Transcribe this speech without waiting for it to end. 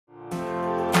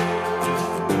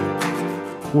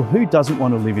Well, who doesn't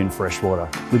want to live in Freshwater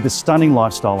with the stunning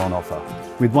lifestyle on offer?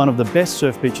 With one of the best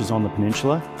surf beaches on the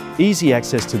peninsula, easy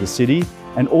access to the city,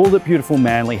 and all that beautiful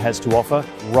Manly has to offer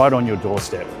right on your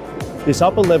doorstep. This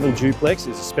upper level duplex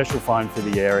is a special find for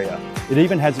the area. It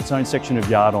even has its own section of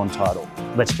yard on title.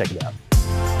 Let's check it out.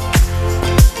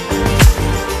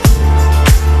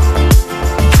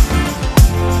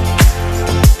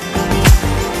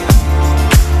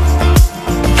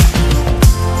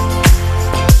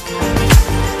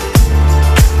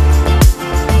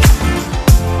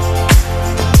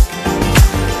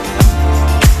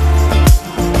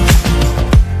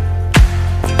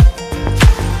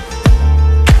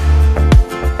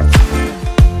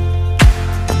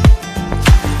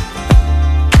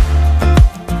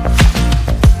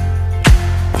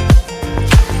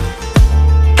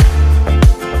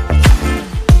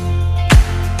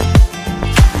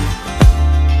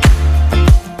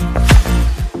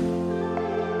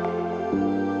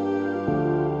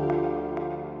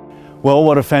 Well,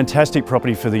 what a fantastic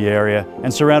property for the area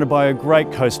and surrounded by a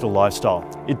great coastal lifestyle.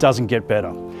 It doesn't get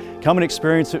better. Come and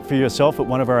experience it for yourself at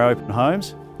one of our open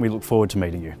homes. We look forward to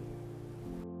meeting you.